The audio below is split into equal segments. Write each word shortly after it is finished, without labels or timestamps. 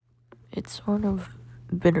It's sort of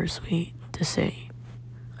bittersweet to say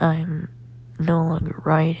I'm no longer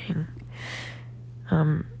writing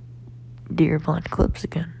Dear BlindEclipse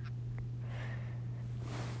again.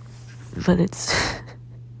 But it's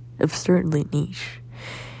absurdly niche,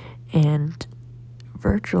 and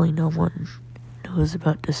virtually no one knows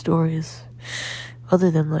about the stories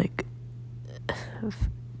other than like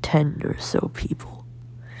 10 or so people.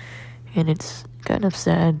 And it's kind of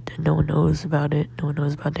sad that no one knows about it, no one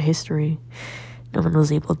knows about the history, no one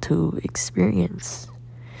was able to experience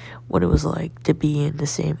what it was like to be in the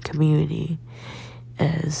same community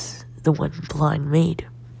as the one Blind made.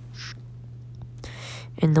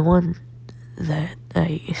 And the one that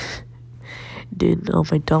I did all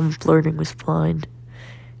my dumb flirting with Blind,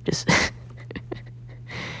 just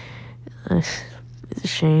it's a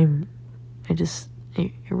shame. I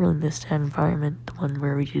really miss that environment, the one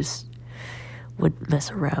where we just would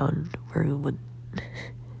mess around, where we would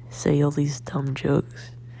say all these dumb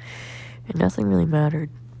jokes, and nothing really mattered,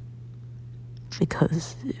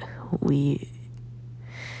 because we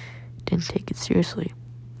didn't take it seriously,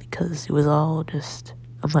 because it was all just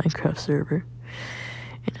a Minecraft server,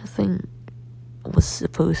 and nothing was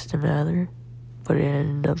supposed to matter, but it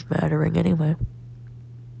ended up mattering anyway.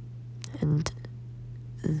 And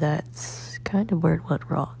that's kind of where it went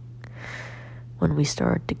wrong. When we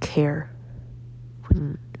started to care,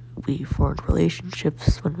 when we formed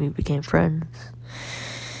relationships, when we became friends,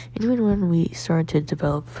 and even when we started to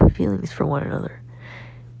develop feelings for one another.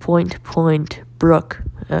 Point, Brooke.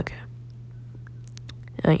 Okay.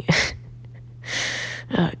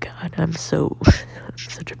 Oh God, I'm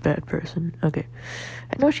such a bad person. Okay.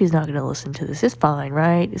 I know she's not gonna listen to this. It's fine,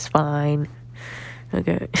 right? It's fine.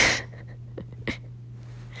 Okay.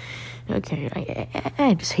 Okay,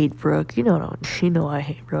 I just hate Brooke. You know I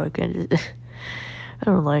hate Brooke. I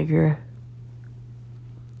don't like her.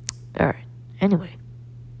 Alright. Anyway.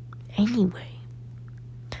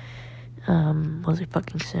 What was I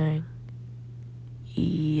fucking saying?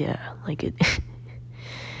 Yeah, like it.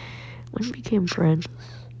 When we became friends,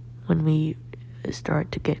 when we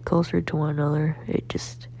started to get closer to one another, it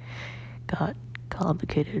just got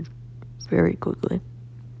complicated very quickly.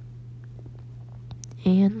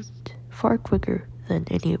 And far quicker than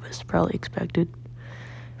any of us probably expected.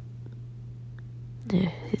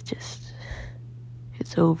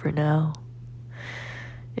 It's over now.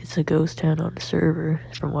 It's a ghost town on the server,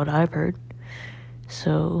 from what I've heard.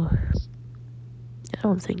 So, I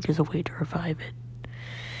don't think there's a way to revive it.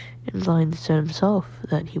 And Blind said himself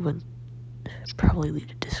that he would probably leave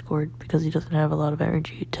the Discord because he doesn't have a lot of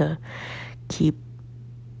energy to keep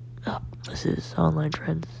up with his online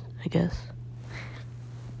friends, I guess.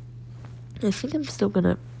 I think I'm still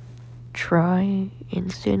gonna try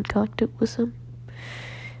and stay in contact with him,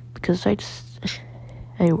 because I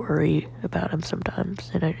worry about him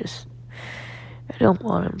sometimes, and I don't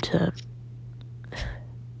want him to,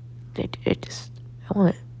 I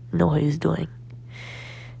want to know what he's doing,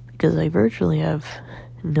 because I virtually have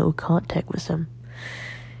no contact with him,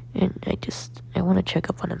 and I want to check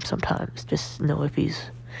up on him sometimes, just know if he's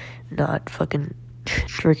not fucking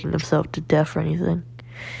drinking himself to death or anything.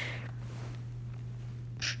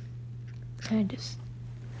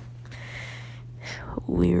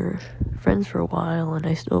 We're friends for a while, and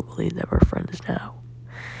I still believe that we're friends now.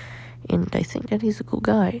 And I think that he's a cool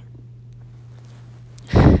guy.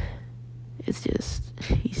 It's just,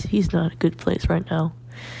 he's not a good place right now.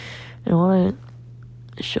 And I want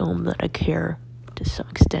to show him that I care to some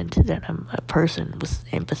extent, that I'm a person with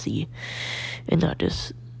empathy, and not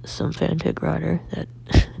just some fanfic writer that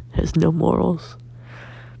has no morals.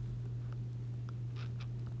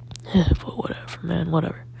 But whatever, man,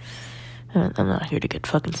 whatever. I'm not here to get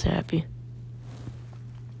fucking sappy.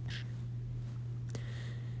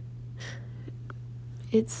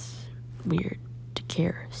 It's weird to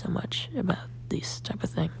care so much about this type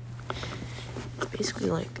of thing. Basically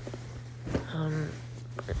like,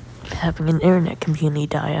 having an internet community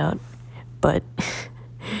die out, but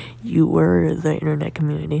you were the internet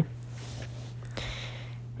community.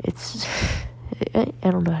 I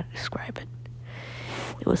don't know how to describe it.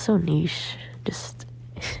 It was so niche, just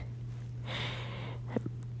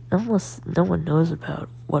almost no one knows about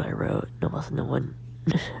what I wrote. Almost no one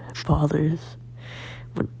bothers,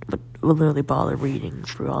 would literally bother reading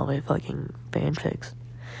through all my fucking fanfics.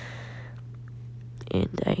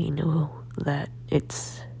 And I know that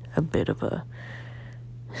it's a bit of a,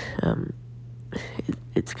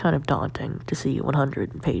 it's kind of daunting to see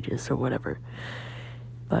 100 pages or whatever,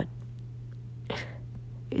 but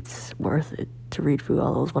it's worth it to read through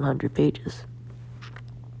all those 100 pages,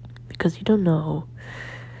 because you don't know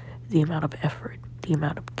the amount of effort, the the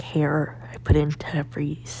amount of care I put into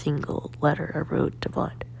every single letter I wrote to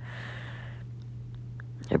Blind.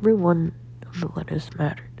 Every one of the letters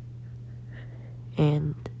mattered.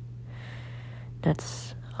 And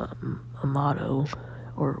that's a motto,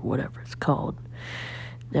 or whatever it's called,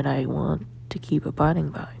 that I want to keep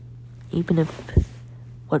abiding by. Even if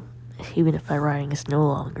my writing is no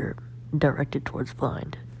longer directed towards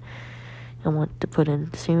Blind, I want to put in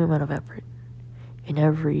the same amount of effort in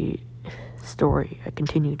every story I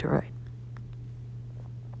continue to write.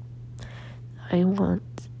 I want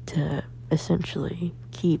to essentially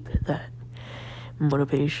keep that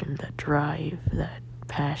motivation, that drive, that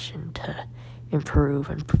passion to improve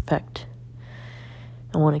and perfect.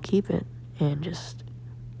 I want to keep it and just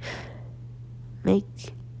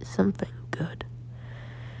make something good.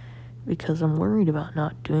 Because I'm worried about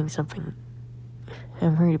doing something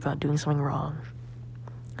wrong.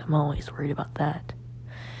 I'm always worried about that.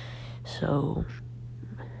 So,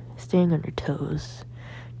 staying on your toes,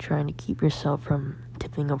 trying to keep yourself from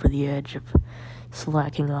tipping over the edge of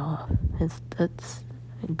slacking off, that's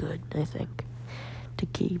good, I think. To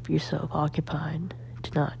keep yourself occupied,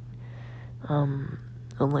 to not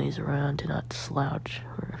laze around, to not slouch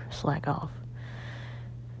or slack off.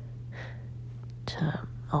 To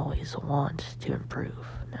always want to improve.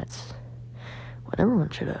 That's what everyone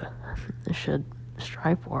should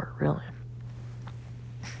strive for, really.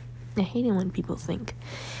 I hate it when people think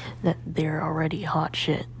that they're already hot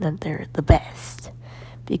shit, that they're the best,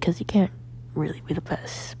 because you can't really be the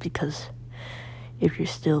best, because if you're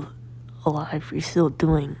still alive, you're still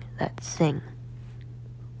doing that thing,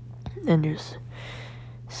 then there's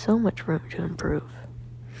so much room to improve.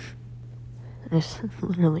 There's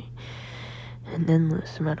literally an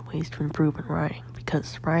endless amount of ways to improve in writing,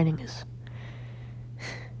 because writing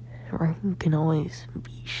can always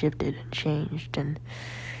be shifted and changed and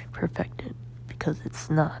perfected, because it's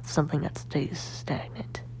not something that stays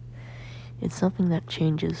stagnant. It's something that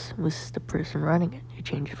changes with the person writing it. It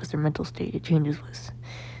changes with their mental state. It changes with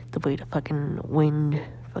the way the fucking wind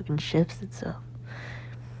fucking shifts itself.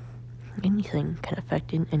 Anything can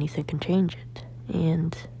affect it, anything can change it.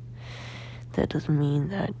 And that doesn't mean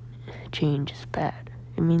that change is bad.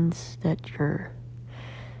 It means that you're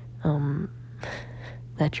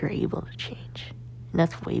able to change. And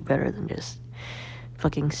that's way better than just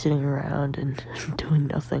fucking sitting around and doing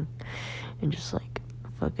nothing. And just like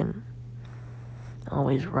fucking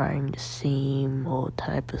always writing the same old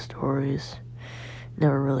type of stories.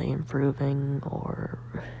 Never really improving or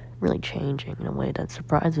really changing in a way that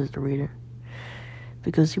surprises the reader.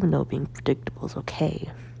 Because even though being predictable is okay,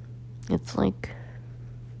 it's like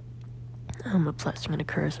a blessing and a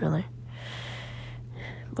curse, really.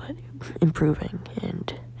 But improving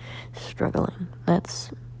and struggling,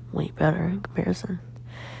 that's way better in comparison.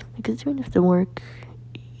 Because even if the work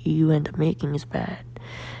you end up making is bad,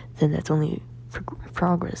 then that's only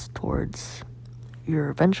progress towards your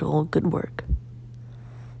eventual good work.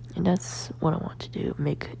 And that's what I want to do,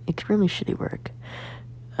 make extremely shitty work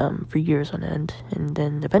for years on end, and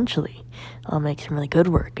then eventually I'll make some really good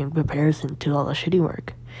work in comparison to all the shitty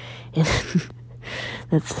work. And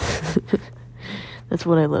that's that's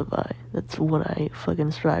what I live by. That's what I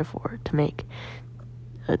fucking strive for, to make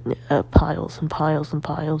piles and piles and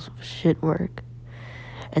piles of shit work,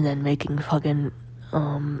 and then making fucking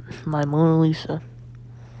my Mona Lisa,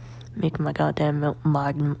 making my goddamn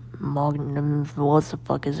magnum, what the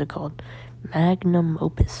fuck is it called? Magnum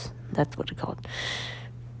opus. That's what it's called.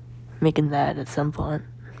 Making that at some point.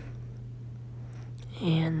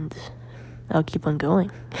 And I'll keep on going.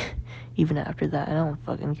 Even after that, I don't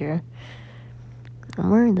fucking care. I'm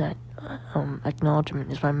worried that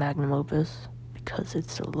Acknowledgement is my magnum opus, because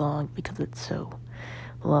it's so long, because it's so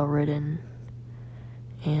well written,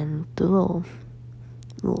 and the little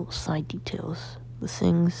side details, the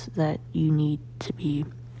things that you need to be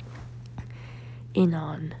in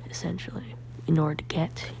on, essentially, in order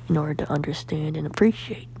to understand and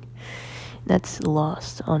appreciate. That's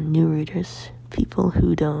lost on new readers, people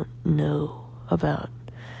who don't know about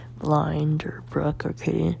Blind or Brooke or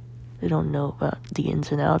Kitty. They don't know about the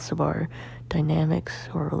ins and outs of our dynamics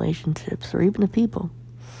or relationships or even the people.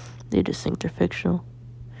 They just think they're fictional.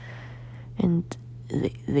 And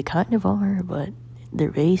they kind of are, but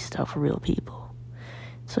they're based off of real people.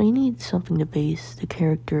 So you need something to base the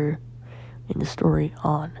character in the story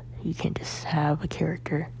on. You can't just have a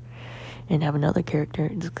character and have another character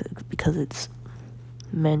because it's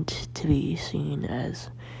meant to be seen as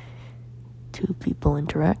two people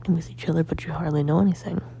interacting with each other, but you hardly know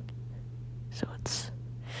anything. So it's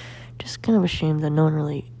kind of a shame that no one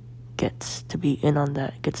really gets to be in on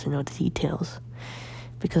that, gets to know the details.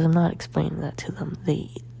 because I'm not explaining that to them.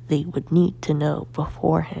 They would need to know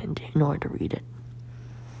beforehand in order to read it.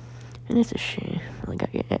 And it's a shame. Like,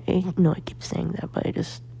 I know I keep saying that, but I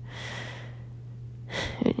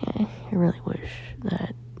really wish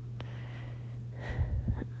that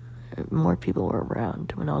more people were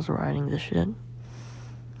around when I was writing this shit.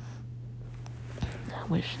 I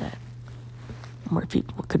wish that more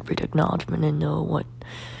people could read acknowledgement and know what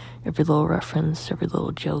every little reference, every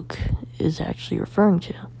little joke is actually referring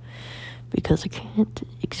to. Because I can't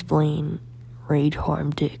explain rage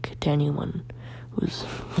harm dick to anyone who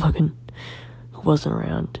wasn't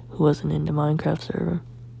around, who wasn't in the Minecraft server.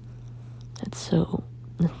 That's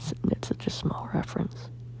such a small reference.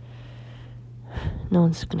 No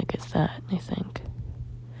one's gonna get that, I think.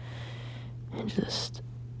 And just,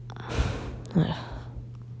 I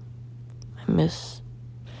miss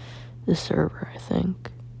the server, I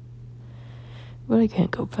think. But I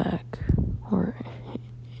can't go back,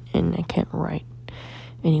 and I can't write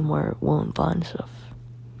any more Will and Blind stuff.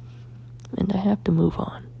 And I have to move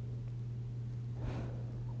on.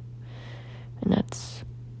 And that's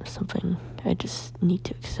something I just need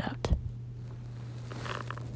to accept.